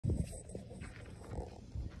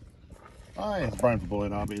Hi, it's Brian from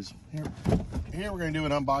Bullhead Hobbies. Here we're going to do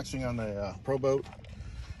an unboxing on the Pro Boat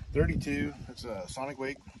 32. It's a Sonic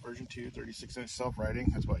Wake version 2, 36-inch self-righting.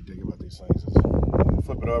 That's what I dig about these things. It's,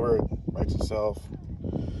 flip it over, it rights itself.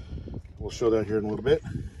 We'll show that here in a little bit.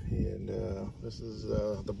 And this is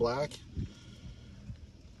the black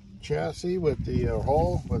chassis with the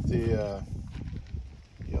hull with the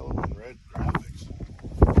yellow and red graphics.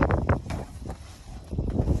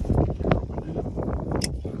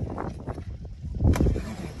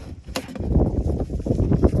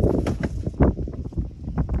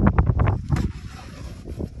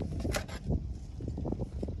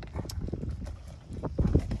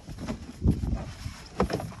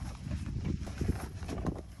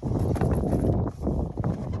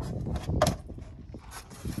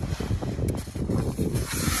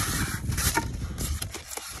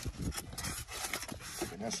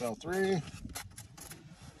 SL3.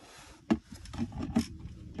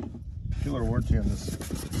 Killer warranty on this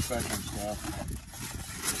inspection stuff.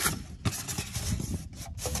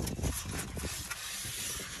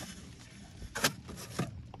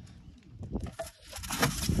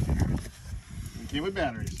 It came with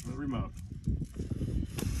batteries for the remote.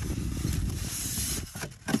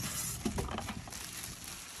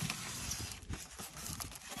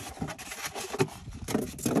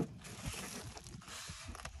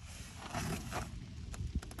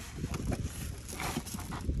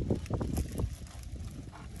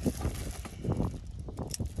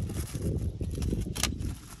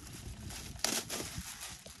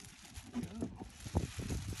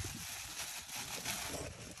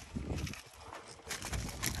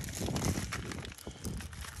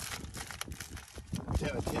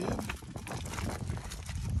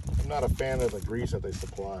 I'm not a fan of the grease that they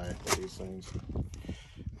supply with these things.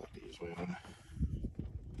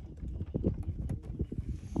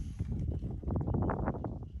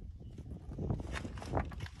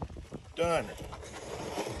 Done.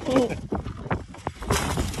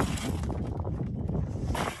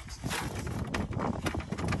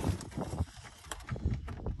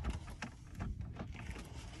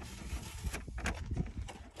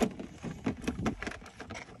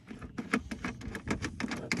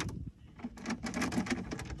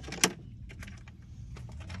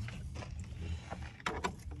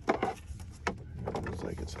 Looks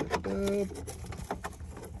like it's hooked up.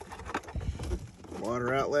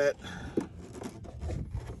 Water outlet.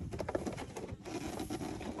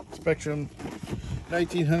 Spectrum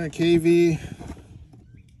 1900 kV.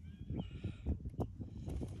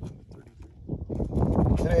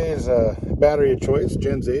 Today's battery of choice,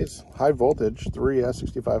 Gen Z's, high voltage, 3S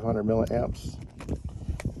 6500 milliamps.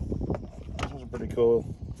 Those are pretty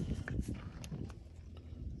cool.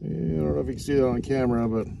 I don't know if you can see that on camera,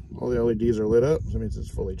 but all the LEDs are lit up. So that means it's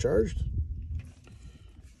fully charged.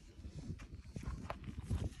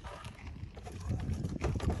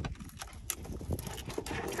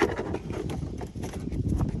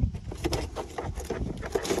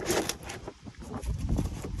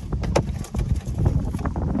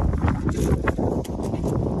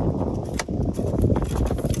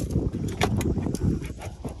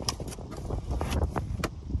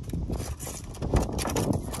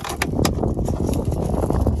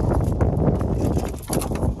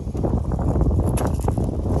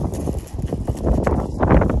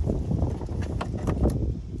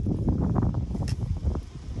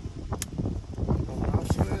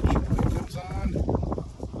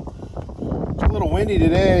 A little windy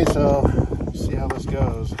today, so let's see how this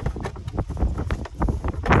goes.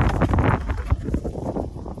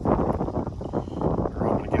 We're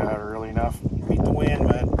hoping to get out early enough, beat the wind,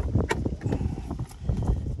 but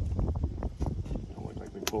don't look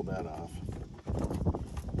like we pulled that off.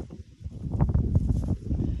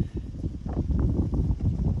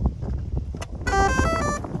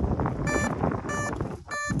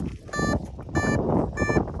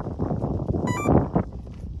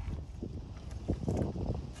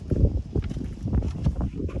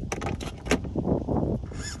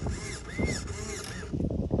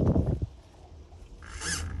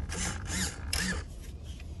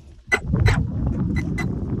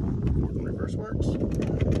 Works.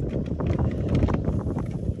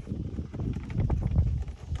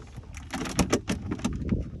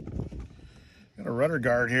 Got a rudder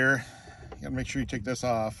guard here. You gotta make sure you take this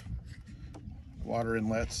off. Water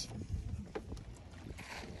inlets.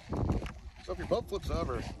 So if your boat flips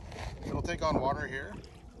over, it'll take on water here,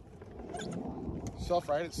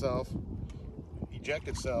 self-right itself, eject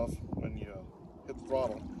itself when you hit the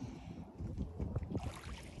throttle.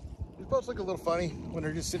 These boats look a little funny when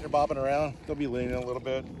they're just sitting there bobbing around. They'll be leaning a little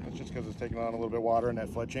bit. That's just because it's taking on a little bit of water in that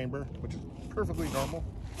flood chamber, which is perfectly normal.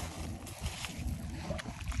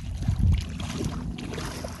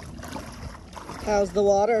 How's the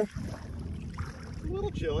water? A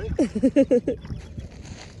little chilly.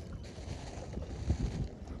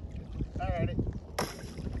 Alrighty.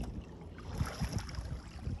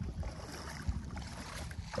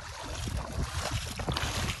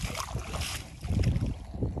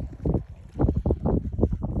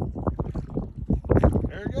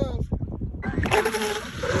 There it goes.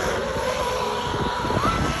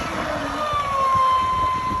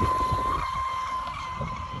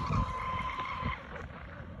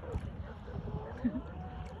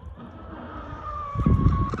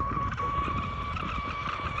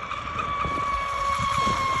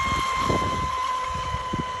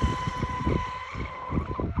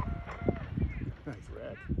 Nice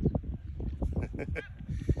rat.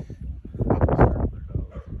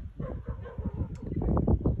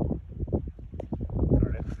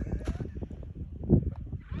 Darn it.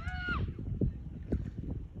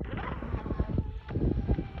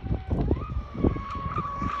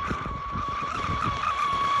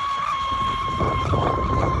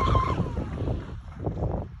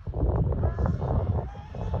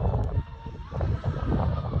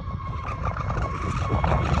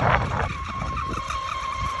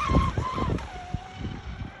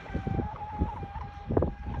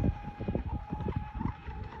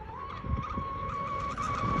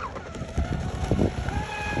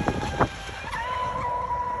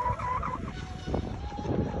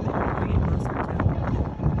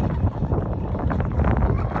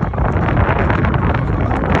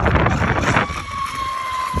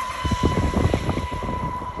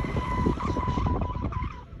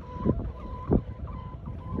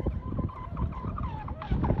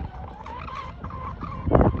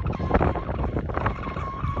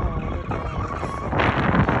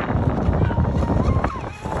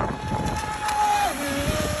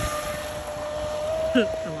 I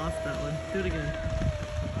lost that one. Do it again.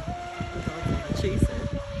 The dog's gonna chase it.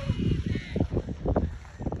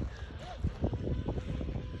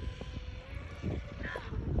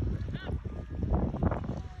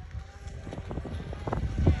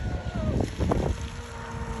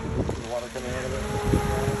 The water coming out of it.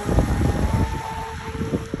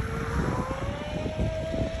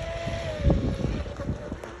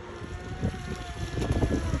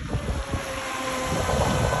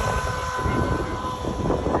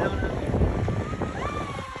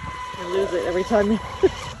 I lose it every time.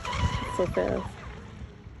 So fast.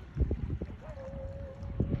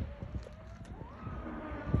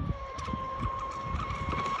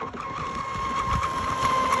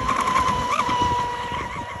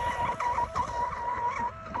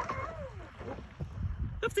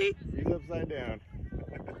 Oopsie! He's upside down.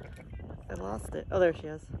 I lost it. Oh, there she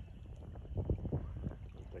is.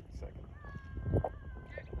 Take a second.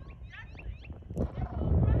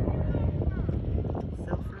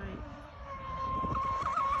 Self-right.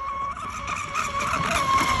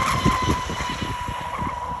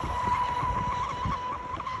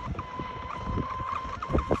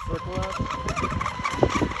 Circle up.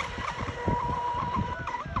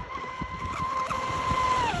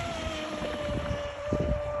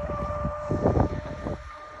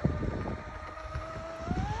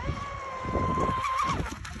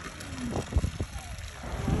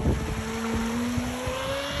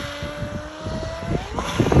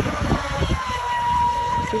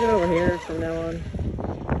 Keep it over here from now on.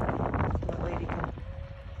 That lady can.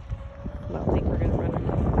 I don't think we're gonna run her.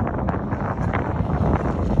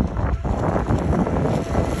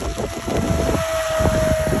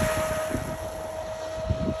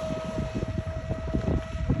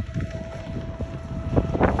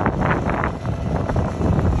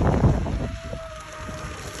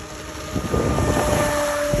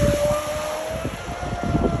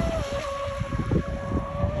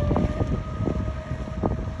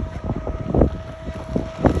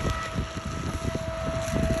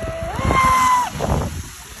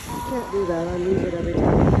 Can't do that. I lose it every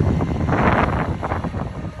time.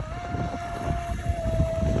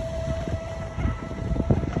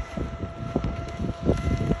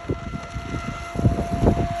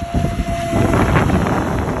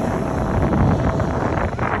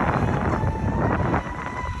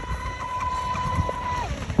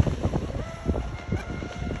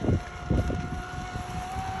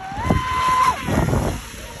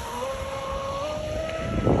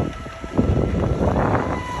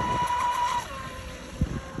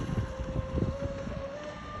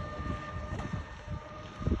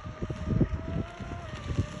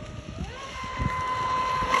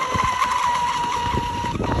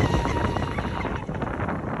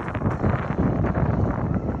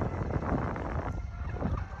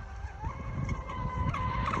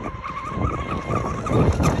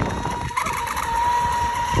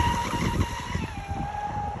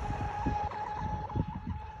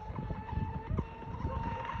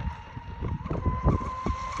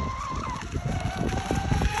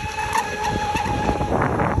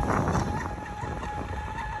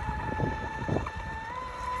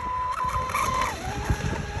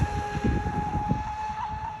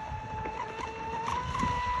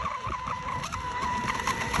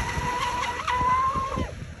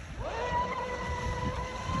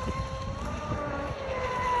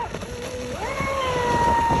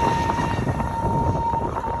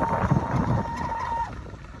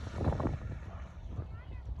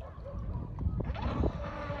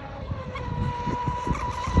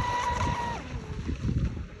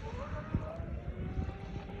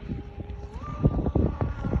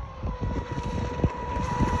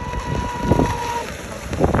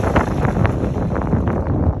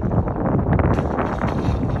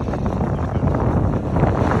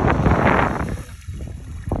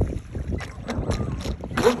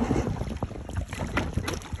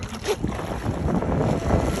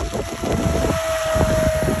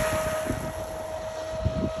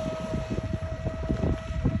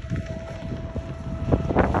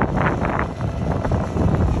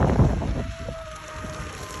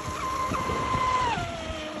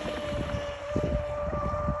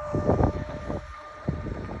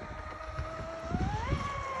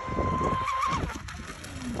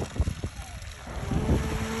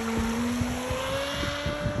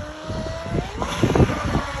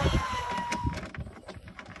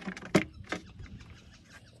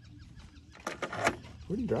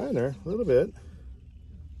 Pretty dry in there, a little bit.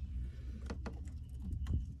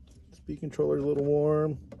 Speed controller's a little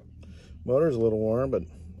warm. Motor's a little warm, but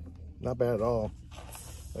not bad at all.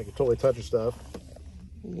 I can totally touch the stuff.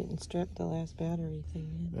 You didn't strap the last battery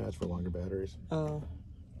thing in. Yeah, it's for longer batteries. Oh.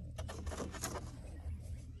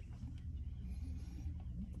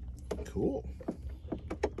 Cool.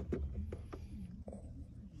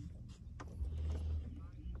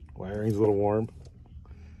 Wiring's a little warm.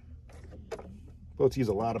 Boats use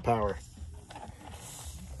a lot of power.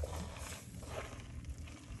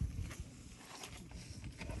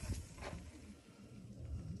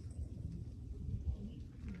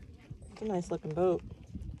 It's a nice looking boat.